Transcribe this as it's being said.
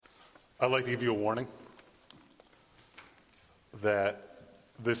I'd like to give you a warning that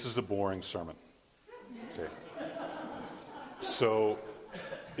this is a boring sermon. Okay. So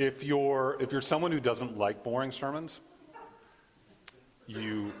if you're someone who doesn't like boring sermons,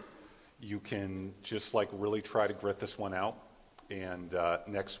 you can just like really try to grit this one out, and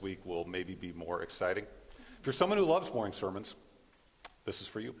next week will maybe be more exciting. If you're someone who loves boring sermons, this is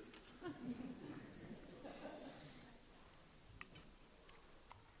for you.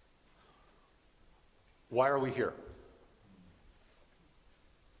 Why are we here?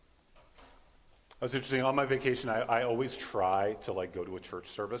 That's interesting. On my vacation, I always try to like go to a church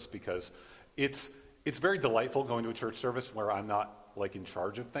service because it's very delightful going to a church service where I'm not like in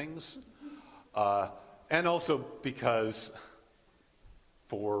charge of things, and also because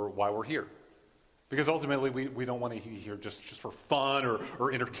for why we're here. Because ultimately we don't want to be here just for fun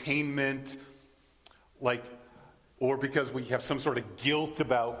or entertainment, or because we have some sort of guilt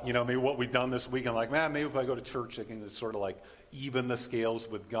about, maybe what we've done this week, and like, man, maybe if I go to church, I can sort of like even the scales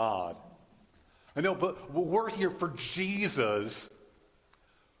with God. I know, but we're here for Jesus.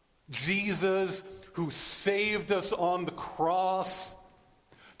 Jesus who saved us on the cross,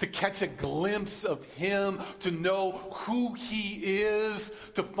 to catch a glimpse of him, to know who he is,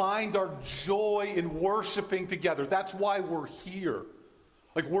 to find our joy in worshiping together. That's why we're here.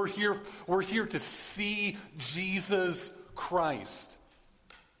 Like we're here to see Jesus Christ.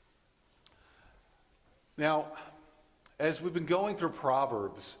 Now, as we've been going through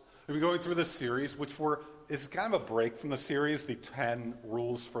Proverbs, we've been going through this series, which is kind of a break from the series, the 10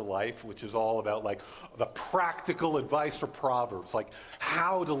 Rules for Life, which is all about like the practical advice for Proverbs, like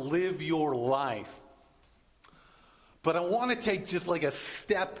how to live your life. But I want to take just like a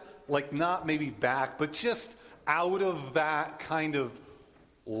step, like not maybe back, but just out of that kind of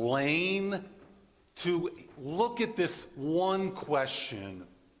lane to look at this one question: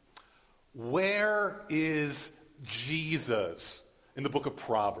 where is Jesus in the book of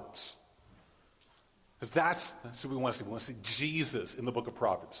Proverbs? Because that's what we want to see. We want to see Jesus in the book of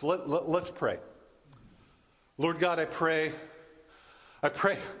Proverbs. So let's pray. Lord God, I pray,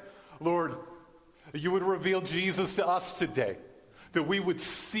 Lord, that you would reveal Jesus to us today, that we would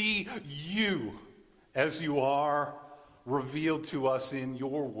see you as you are revealed to us in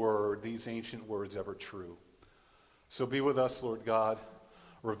your word, these ancient words ever true. So be with us, Lord God.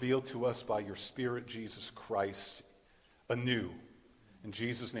 Revealed to us by your Spirit, Jesus Christ, anew. In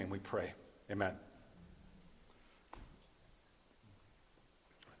Jesus' name we pray. Amen.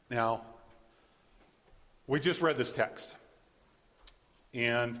 Now, we just read this text,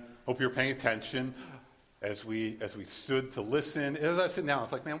 and hope you're paying attention as we stood to listen. As I sit down, I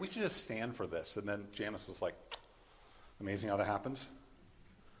was like, man, we should just stand for this. And then Janice was like, amazing how that happens.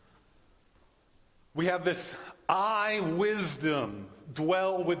 We have this I, wisdom,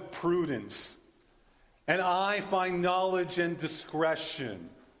 dwell with prudence, and I find knowledge and discretion.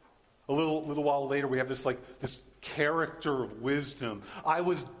 A little while later, we have this character of wisdom. I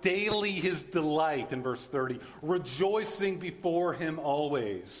was daily his delight, in verse 30, rejoicing before him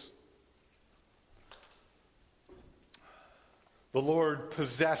always. The Lord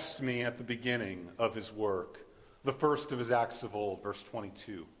possessed me at the beginning of his work, the first of his acts of old, verse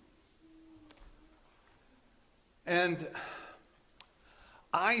 22. And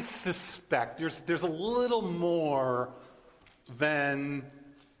I suspect there's a little more than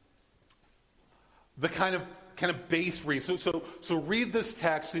the kind of base read. So read this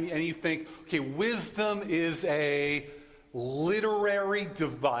text and you think, okay, wisdom is a literary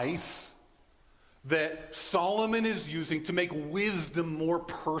device that Solomon is using to make wisdom more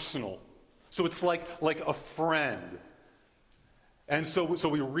personal. So it's like a friend. And so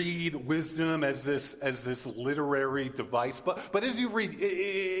we read wisdom as this literary device. But as you read,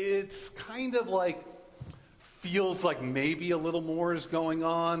 it's kind of like feels like maybe a little more is going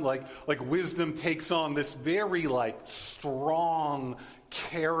on. Like wisdom takes on this very strong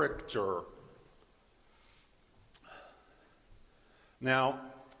character. Now,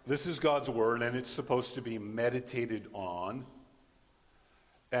 this is God's word, and it's supposed to be meditated on.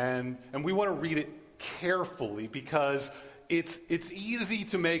 And we want to read it carefully because it's easy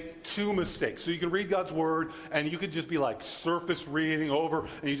to make two mistakes. So you can read God's word and you could just be surface reading over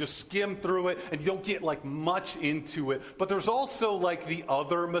and you just skim through it and you don't get much into it. But there's also the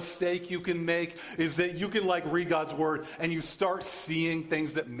other mistake you can make is that you can read God's word and you start seeing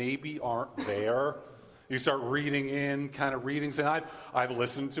things that maybe aren't there. You start reading in kind of readings, and I've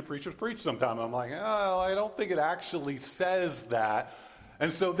listened to preachers preach sometimes. I'm like, oh, I don't think it actually says that. And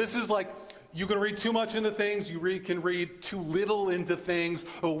so this is you can read too much into things, can read too little into things,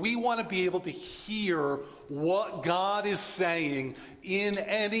 but we want to be able to hear what God is saying in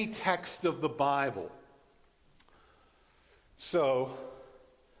any text of the Bible. So,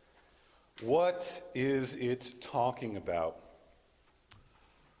 what is it talking about?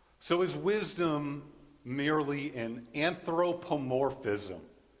 So is wisdom merely an anthropomorphism?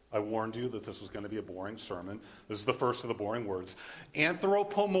 I warned you that this was going to be a boring sermon. This is the first of the boring words.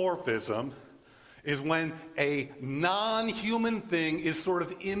 Anthropomorphism is when a non-human thing is sort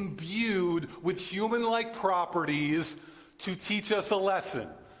of imbued with human-like properties to teach us a lesson.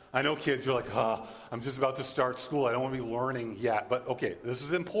 I know kids, you're like, I'm just about to start school. I don't want to be learning yet. But okay, this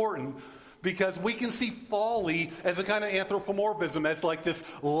is important because we can see folly as a kind of anthropomorphism, as like this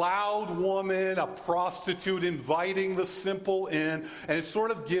loud woman, a prostitute inviting the simple in, and it's sort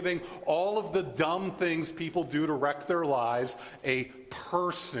of giving all of the dumb things people do to wreck their lives a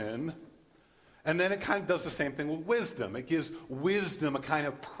person. And then it kind of does the same thing with wisdom. It gives wisdom a kind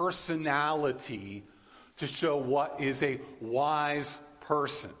of personality to show what is a wise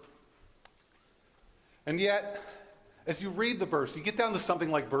person. And yet, as you read the verse, you get down to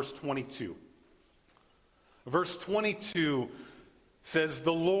something like verse 22. Verse 22 says,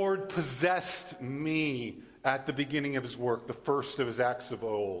 "The Lord possessed me at the beginning of his work, the first of his acts of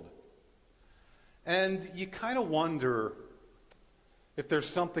old." And you kind of wonder if there's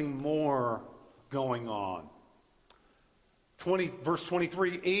something more going on. Verse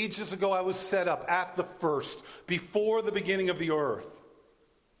 23, "Ages ago I was set up at the first, before the beginning of the earth."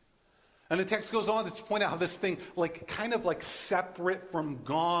 And the text goes on to point out how this thing, like kind of like separate from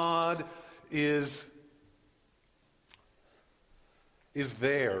God, is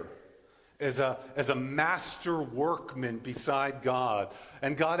there as a master workman beside God.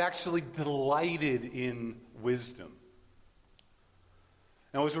 And God actually delighted in wisdom.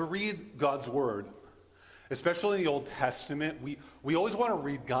 Now, as we read God's word, especially in the Old Testament, we always want to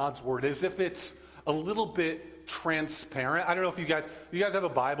read God's word as if it's a little bit transparent. I don't know if you guys have a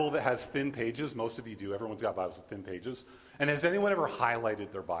Bible that has thin pages. Most of you do. Everyone's got Bibles with thin pages. And has anyone ever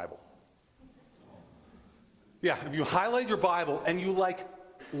highlighted their Bible? Yeah, if you highlight your Bible and you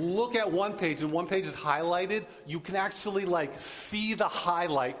look at one page and one page is highlighted, you can actually see the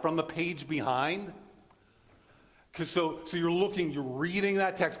highlight from the page behind. So you're reading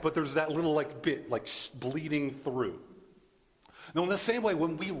that text, but there's that little bit bleeding through. Now, in the same way,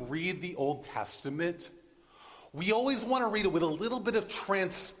 when we read the Old Testament, we always want to read it with a little bit of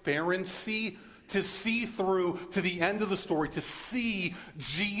transparency to see through to the end of the story, to see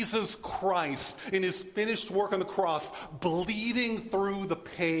Jesus Christ in his finished work on the cross bleeding through the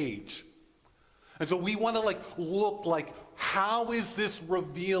page. And so we want to look how is this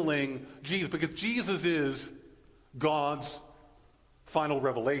revealing Jesus? Because Jesus is God's final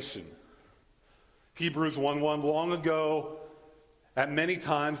revelation. Hebrews 1:1, "Long ago, at many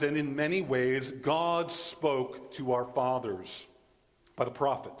times and in many ways, God spoke to our fathers by the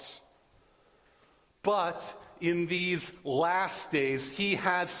prophets. But in these last days, he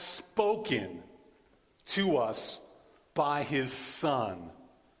has spoken to us by his Son,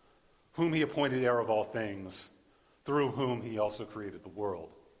 whom he appointed heir of all things, through whom he also created the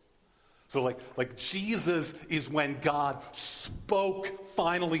world." So Jesus is when God spoke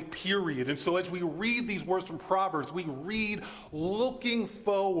finally, period. And so as we read these words from Proverbs, we read looking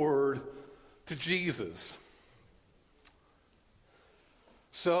forward to Jesus.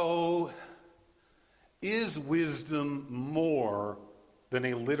 So is wisdom more than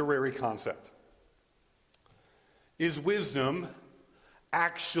a literary concept? Is wisdom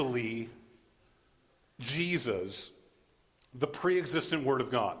actually Jesus, the pre-existent Word of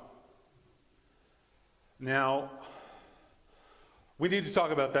God? Now, we need to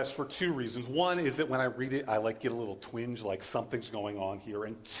talk about this for two reasons. One is that when I read it, I get a little twinge, like something's going on here.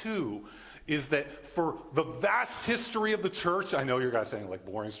 And two is that for the vast history of the church, I know you guys saying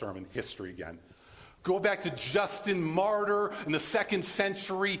boring sermon, history again. Go back to Justin Martyr in the 2nd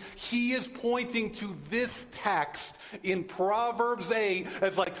century. He is pointing to this text in Proverbs 8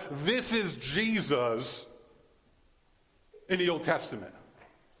 as this is Jesus in the Old Testament.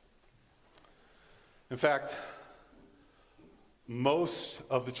 In fact, most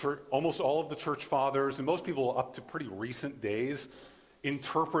of the church, almost all of the church fathers, and most people up to pretty recent days,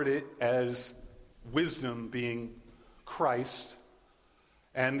 interpret it as wisdom being Christ.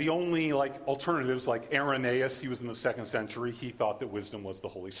 And the only alternatives, Irenaeus, he was in the 2nd century, he thought that wisdom was the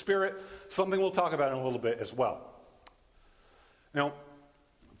Holy Spirit, something we'll talk about in a little bit as well. Now,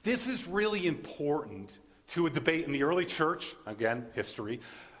 this is really important to a debate in the early church, again, history,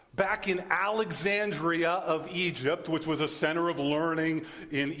 back in Alexandria of Egypt, which was a center of learning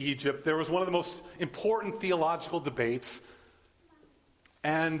in Egypt. There was one of the most important theological debates.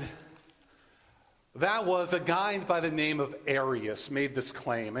 And That was a guy by the name of Arius made this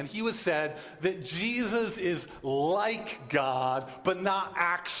claim. And he was said that Jesus is like God, but not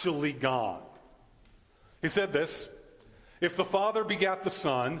actually God. He said this: if the Father begat the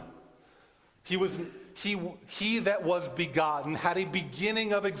Son, he that was begotten had a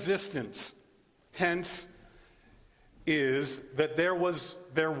beginning of existence. Hence is that there was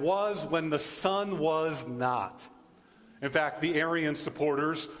when the Son was not. In fact, the Arian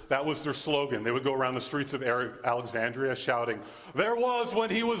supporters, that was their slogan. They would go around the streets of Alexandria shouting, "There was when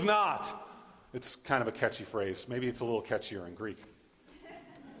he was not." It's kind of a catchy phrase. Maybe it's a little catchier in Greek.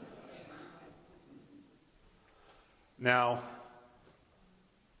 Now,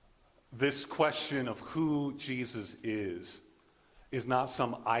 this question of who Jesus is not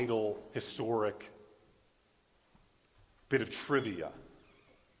some idle, historic bit of trivia.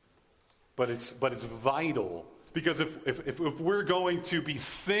 But it's vital. Because if we're going to be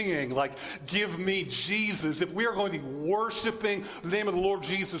singing, like, "Give me Jesus," if we are going to be worshiping the name of the Lord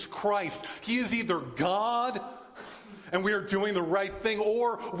Jesus Christ, he is either God and we are doing the right thing,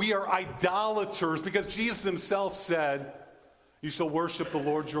 or we are idolaters, because Jesus himself said, "You shall worship the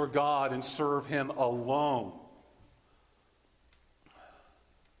Lord your God and serve him alone."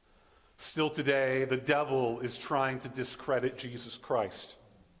 Still today, the devil is trying to discredit Jesus Christ,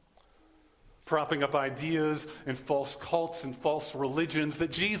 propping up ideas and false cults and false religions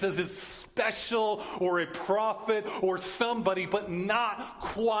that Jesus is special or a prophet or somebody, but not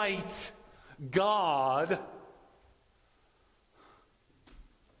quite God.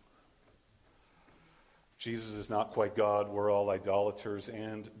 Jesus is not quite God. We're all idolaters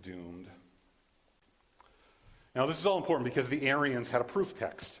and doomed. Now, this is all important because the Arians had a proof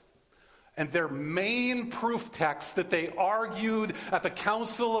text. And their main proof text that they argued at the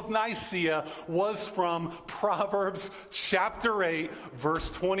Council of Nicaea was from Proverbs chapter 8, verse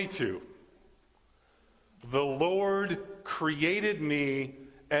 22. "The Lord created me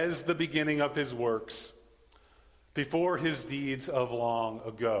as the beginning of his works, before his deeds of long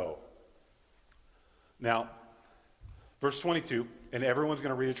ago." Now, verse 22, and everyone's going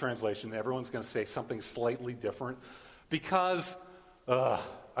to read a translation. Everyone's going to say something slightly different because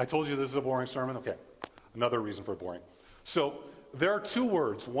I told you this is a boring sermon. Okay, another reason for boring. So there are two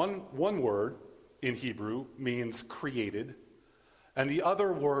words. One word in Hebrew means created, and the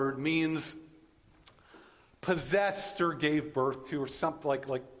other word means possessed or gave birth to, or something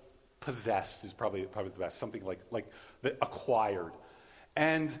like possessed is probably the best. Something like acquired.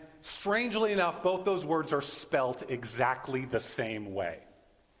 And strangely enough, both those words are spelt exactly the same way.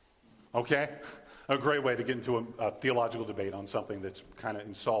 Okay? A great way to get into a theological debate on something that's kind of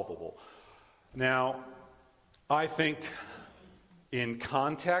insolvable. Now, I think in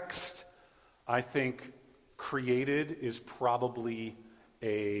context, I think created is probably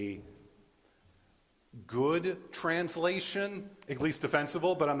a good translation, at least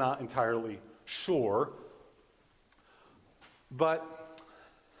defensible, but I'm not entirely sure. But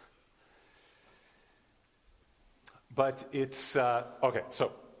it's, okay,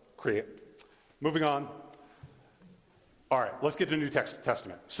 so create. Moving on. All right, let's get to the New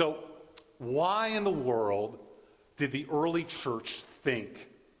Testament. So why in the world did the early church think,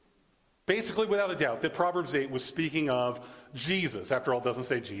 basically without a doubt, that Proverbs 8 was speaking of Jesus? After all, it doesn't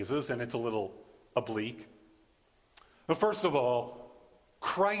say Jesus, and it's a little oblique. But first of all,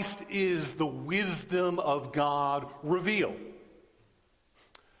 Christ is the wisdom of God revealed.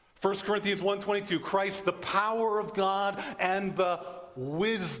 1 Corinthians 1:22, Christ, the power of God and the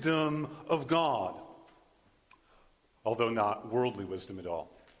wisdom of God, although not worldly wisdom at all.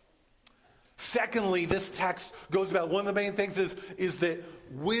 Secondly, this text goes about, one of the main things is that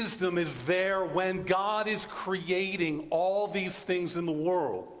wisdom is there when God is creating all these things in the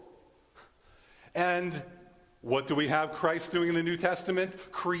world. And what do we have Christ doing in the New Testament?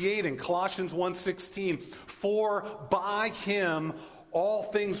 Creating. Colossians 1:16, for by him all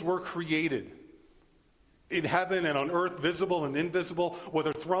things were created, in heaven and on earth, visible and invisible,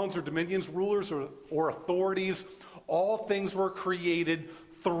 whether thrones or dominions, rulers or authorities. All things were created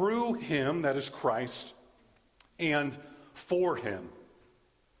through him, that is Christ, and for him.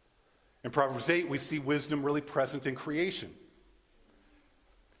 In Proverbs 8, we see wisdom really present in creation.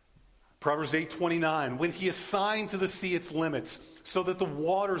 Proverbs 8:29, when he assigned to the sea its limits, so that the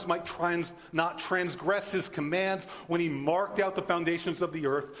waters might not transgress his commands, when he marked out the foundations of the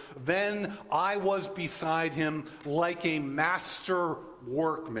earth, then I was beside him like a master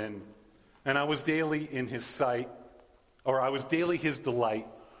workman, and I was daily in his sight, or I was daily his delight,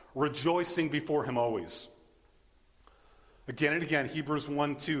 rejoicing before him always. Again and again, Hebrews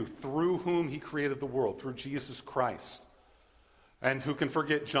 1:2, through whom he created the world, through Jesus Christ. And who can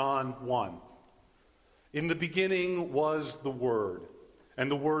forget John 1? In the beginning was the Word,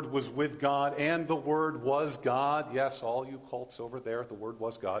 and the Word was with God, and the Word was God. Yes, all you cults over there, the Word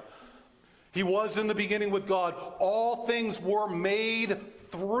was God. He was in the beginning with God. All things were made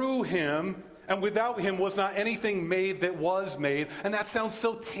through him, and without him was not anything made that was made. And that sounds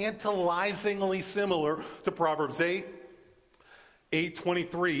so tantalizingly similar to Proverbs 8.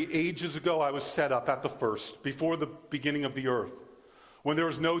 8:23, ages ago I was set up at the first, before the beginning of the earth. When there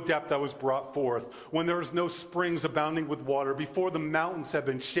was no depth, I was brought forth. When there was no springs abounding with water, before the mountains had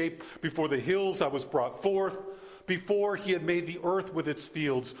been shaped, before the hills I was brought forth. Before he had made the earth with its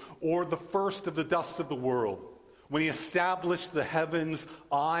fields, or the first of the dust of the world. When he established the heavens,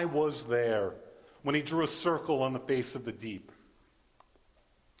 I was there. When he drew a circle on the face of the deep.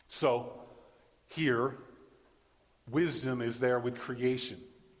 So, here, wisdom is there with creation.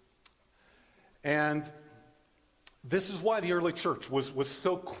 And this is why the early church was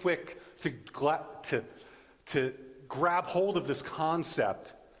so quick to grab hold of this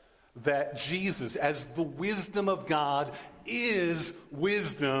concept that Jesus, as the wisdom of God, is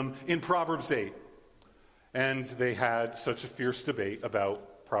wisdom in Proverbs 8. And they had such a fierce debate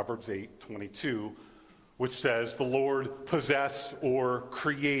about Proverbs 8:22, which says, the Lord possessed or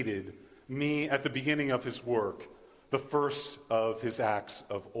created me at the beginning of his work, the first of his acts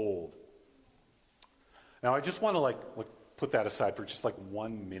of old. Now, I just want to put that aside for just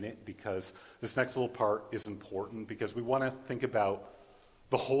 1 minute, because this next little part is important, because we want to think about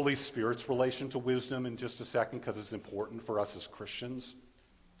the Holy Spirit's relation to wisdom in just a second, because it's important for us as Christians.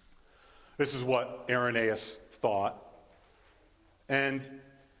 This is what Irenaeus thought. And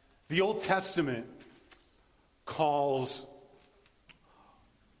the Old Testament calls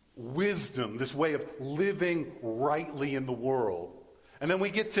wisdom this way of living rightly in the world. And then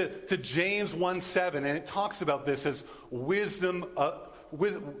we get to James 1:7, and it talks about this as wisdom,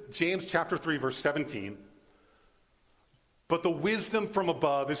 James chapter 3, verse 17. But the wisdom from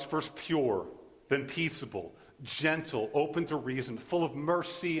above is first pure, then peaceable, gentle, open to reason, full of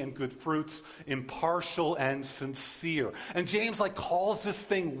mercy and good fruits, impartial and sincere. And James calls this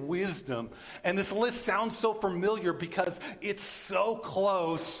thing wisdom. And this list sounds so familiar because it's so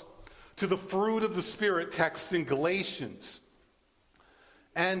close to the fruit of the Spirit text in Galatians.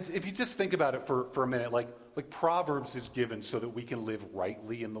 And if you just think about it for a minute, like Proverbs is given so that we can live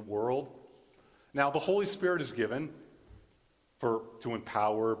rightly in the world. Now, the Holy Spirit is given to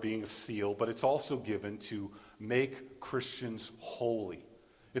empower, being a seal, but it's also given to make Christians holy.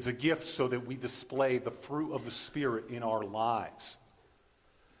 It's a gift so that we display the fruit of the Spirit in our lives.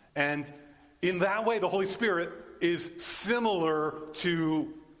 And in that way, the Holy Spirit is similar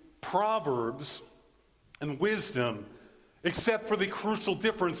to Proverbs and wisdom, except for the crucial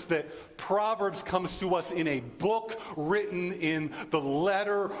difference that Proverbs comes to us in a book written in the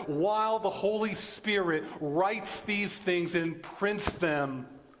letter, while the Holy Spirit writes these things and imprints them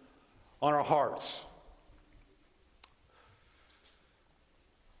on our hearts.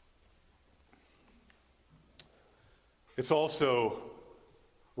 It's also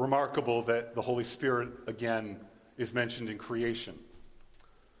remarkable that the Holy Spirit, again, is mentioned in creation.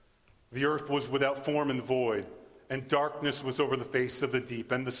 The earth was without form and void, and darkness was over the face of the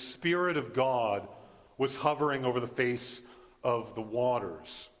deep, and the Spirit of God was hovering over the face of the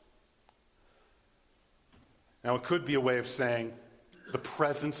waters. Now, it could be a way of saying the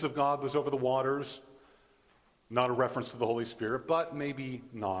presence of God was over the waters, not a reference to the Holy Spirit, but maybe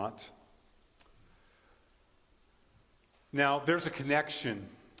not. Now, there's a connection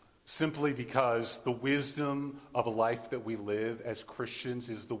simply because the wisdom of a life that we live as Christians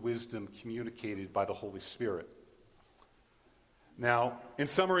is the wisdom communicated by the Holy Spirit. Now, in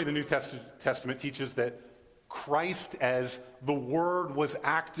summary, the New Testament teaches that Christ as the Word was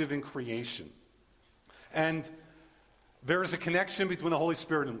active in creation. And there is a connection between the Holy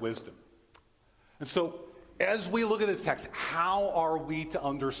Spirit and wisdom. And so, as we look at this text, how are we to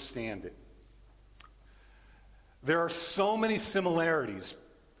understand it? There are so many similarities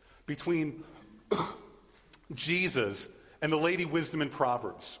between Jesus and the Lady Wisdom in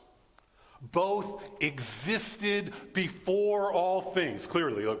Proverbs. Both existed before all things.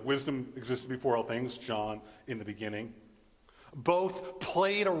 Clearly, wisdom existed before all things, John in the beginning. Both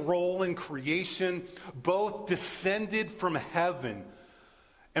played a role in creation. Both descended from heaven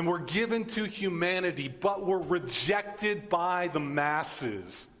and were given to humanity, but were rejected by the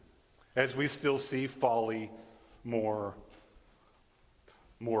masses, as we still see folly more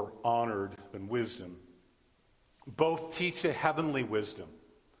honored than wisdom. Both teach a heavenly wisdom.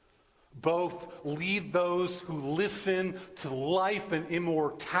 Both lead those who listen to life and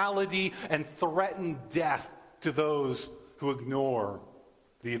immortality and threaten death to those who ignore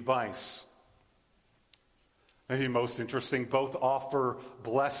the advice. maybe most interesting, both offer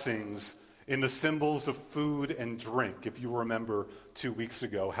blessings in the symbols of food and drink. If you remember 2 weeks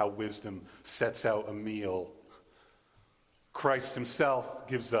ago how wisdom sets out a meal, Christ himself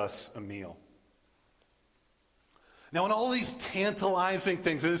gives us a meal. Now, in all these tantalizing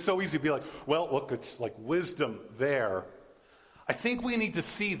things, it is so easy to be like, well, look, it's like wisdom there. I think we need to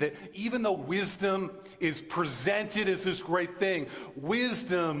see that even though wisdom is presented as this great thing,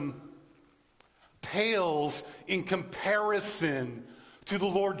 wisdom pales in comparison to the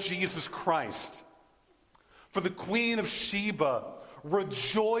Lord Jesus Christ. For the Queen of Sheba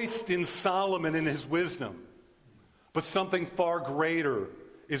rejoiced in Solomon in his wisdom, but something far greater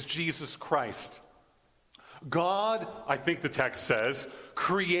is Jesus Christ. God, I think the text says,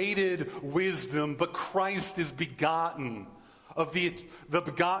 created wisdom, but Christ is begotten of the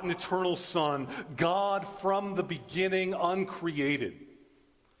begotten eternal Son, God from the beginning, uncreated.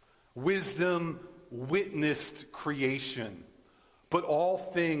 Wisdom witnessed creation, but all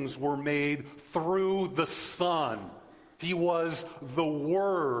things were made through the Son. He was the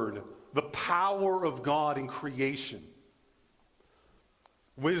Word, the power of God in creation.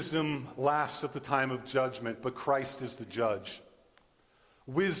 Wisdom lasts at the time of judgment, but Christ is the judge.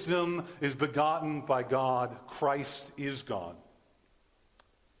 Wisdom is begotten by God. Christ is God.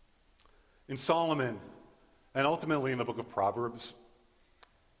 In Solomon, and ultimately in the book of Proverbs,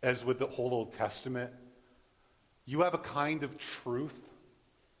 as with the whole Old Testament, you have a kind of truth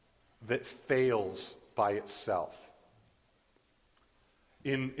that fails by itself.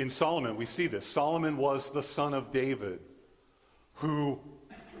 In Solomon, we see this. Solomon was the son of David,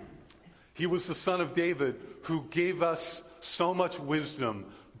 he was the son of David who gave us so much wisdom,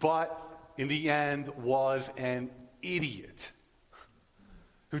 but in the end was an idiot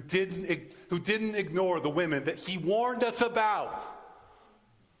who didn't ignore the women that he warned us about.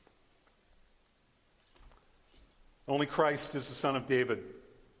 Only Christ is the son of David.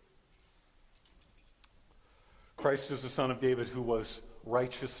 Christ is the son of David who was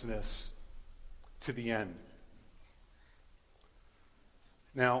righteousness to the end.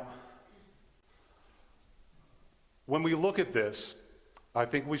 Now, when we look at this, I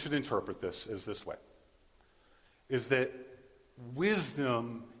think we should interpret this as this way, is that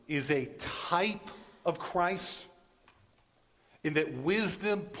wisdom is a type of Christ, in that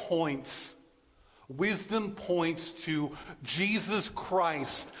wisdom points to Jesus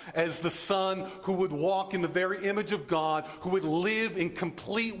Christ as the Son who would walk in the very image of God, who would live in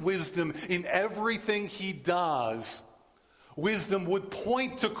complete wisdom in everything he does. Wisdom would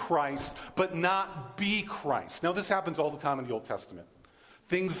point to Christ, but not be Christ. Now, this happens all the time in the Old Testament.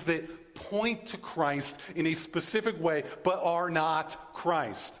 Things that point to Christ in a specific way, but are not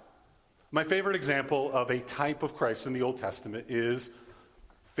Christ. My favorite example of a type of Christ in the Old Testament is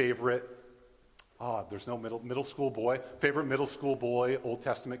there's no middle school boy. Favorite middle school boy, Old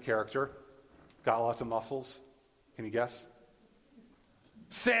Testament character. Got lots of muscles. Can you guess?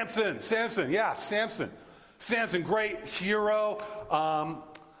 Samson, yeah, Samson. Samson, great hero.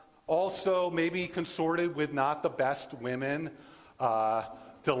 Also, maybe consorted with not the best women.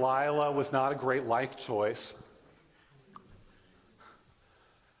 Delilah was not a great life choice.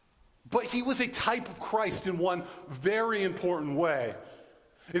 But he was a type of Christ in one very important way,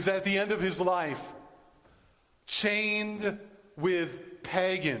 is that at the end of his life, chained with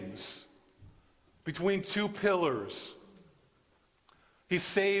pagans between two pillars, he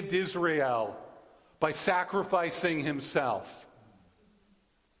saved Israel by sacrificing himself.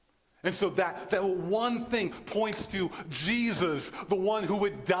 And so that one thing points to Jesus, the one who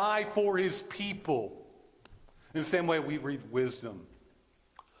would die for his people. In the same way, we read wisdom,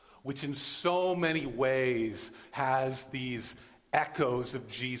 which in so many ways has these echoes of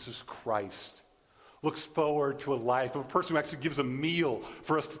Jesus Christ. Looks forward to a life of a person who actually gives a meal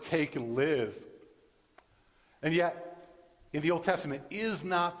for us to take and live. And yet, in the Old Testament, is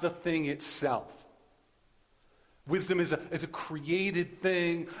not the thing itself. Wisdom is a created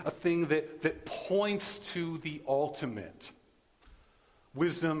thing, a thing that points to the ultimate.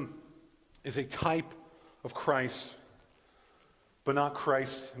 Wisdom is a type of Christ, but not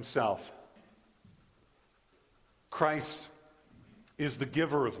Christ himself. Christ is the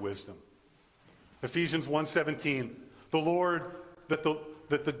giver of wisdom. Ephesians 1:17, that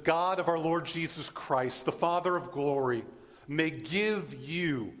the God of our Lord Jesus Christ, the Father of glory, may give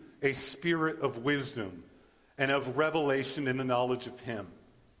you a spirit of wisdom and of revelation in the knowledge of him.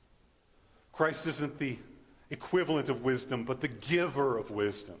 Christ isn't the equivalent of wisdom, but the giver of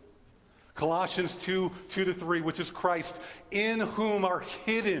wisdom. Colossians 2:2-3, which is Christ, in whom are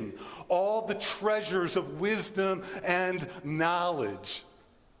hidden all the treasures of wisdom and knowledge.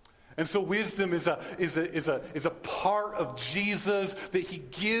 And so wisdom is a part of Jesus that he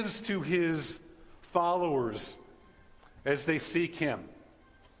gives to his followers as they seek him.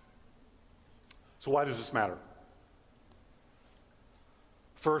 So why does this matter?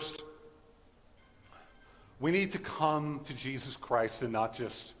 First, we need to come to Jesus Christ and not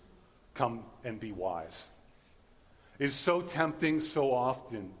just come and be wise. It's so tempting so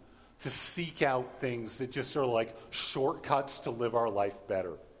often to seek out things that just are like shortcuts to live our life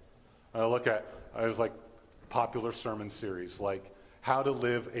better. I was like popular sermon series, like how to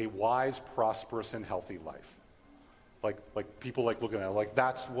live a wise, prosperous, and healthy life. Like people like looking at it, like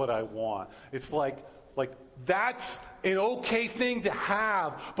that's what I want. It's like that's an okay thing to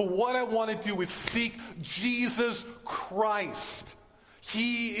have, but what I want to do is seek Jesus Christ.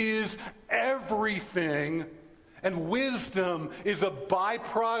 He is everything, and wisdom is a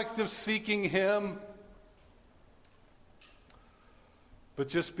byproduct of seeking him. But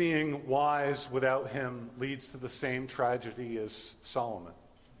just being wise without him leads to the same tragedy as Solomon.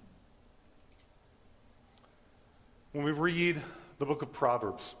 When we read the book of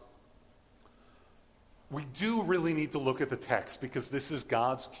Proverbs, we do really need to look at the text because this is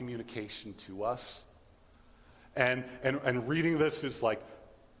God's communication to us. And reading this is like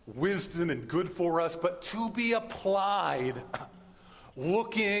wisdom and good for us, but to be applied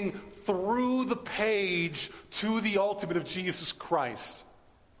looking through the page to the ultimate of Jesus Christ.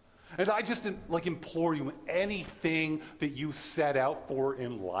 And I just implore you, anything that you set out for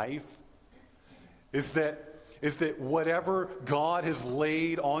in life is that whatever God has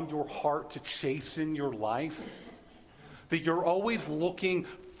laid on your heart to chasten your life, that you're always looking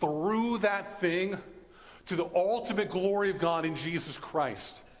through that thing to the ultimate glory of God in Jesus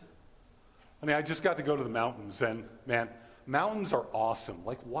Christ. I mean, I just got to go to the mountains, and man, mountains are awesome.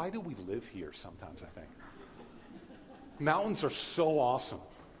 Like, why do we live here sometimes, I think? Mountains are so awesome.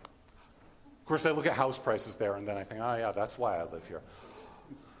 Of course, I look at house prices there, and then I think, oh yeah, that's why I live here.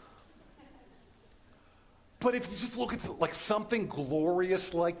 But if you just look at like something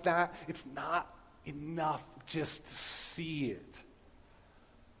glorious like that, it's not enough just to see it.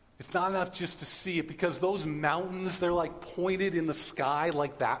 It's not enough just to see it, because those mountains, they're like pointed in the sky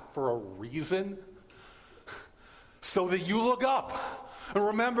like that for a reason. So that you look up and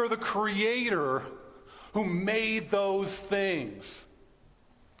remember the Creator who made those things.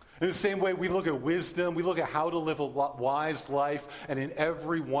 In the same way, we look at wisdom, we look at how to live a wise life, and in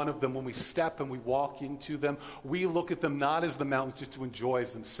every one of them, when we step and we walk into them, we look at them not as the mountains just to enjoy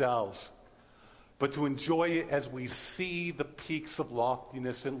as themselves, but to enjoy it as we see the peaks of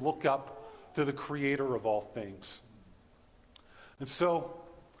loftiness and look up to the Creator of all things. And so,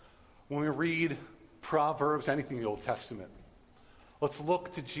 when we read Proverbs, anything in the Old Testament, let's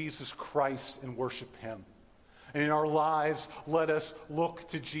look to Jesus Christ and worship him. And in our lives, let us look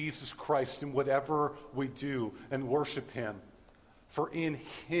to Jesus Christ in whatever we do and worship him. For in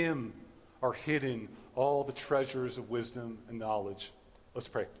him are hidden all the treasures of wisdom and knowledge. Let's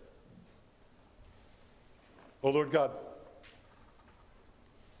pray. Oh Lord God,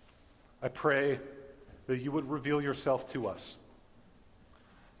 I pray that you would reveal yourself to us,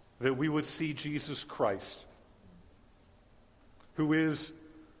 that we would see Jesus Christ, who is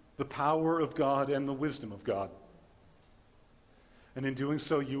the power of God and the wisdom of God. And in doing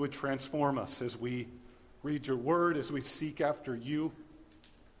so, you would transform us as we read your word, as we seek after you,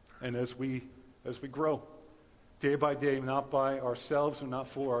 and as we grow day by day, not by ourselves or not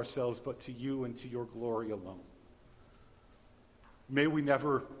for ourselves, but to you and to your glory alone. May we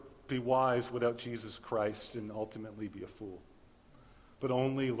never be wise without Jesus Christ and ultimately be a fool, but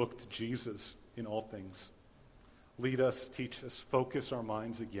only look to Jesus in all things. Lead us, teach us, focus our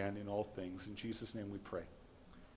minds again in all things. In Jesus' name we pray.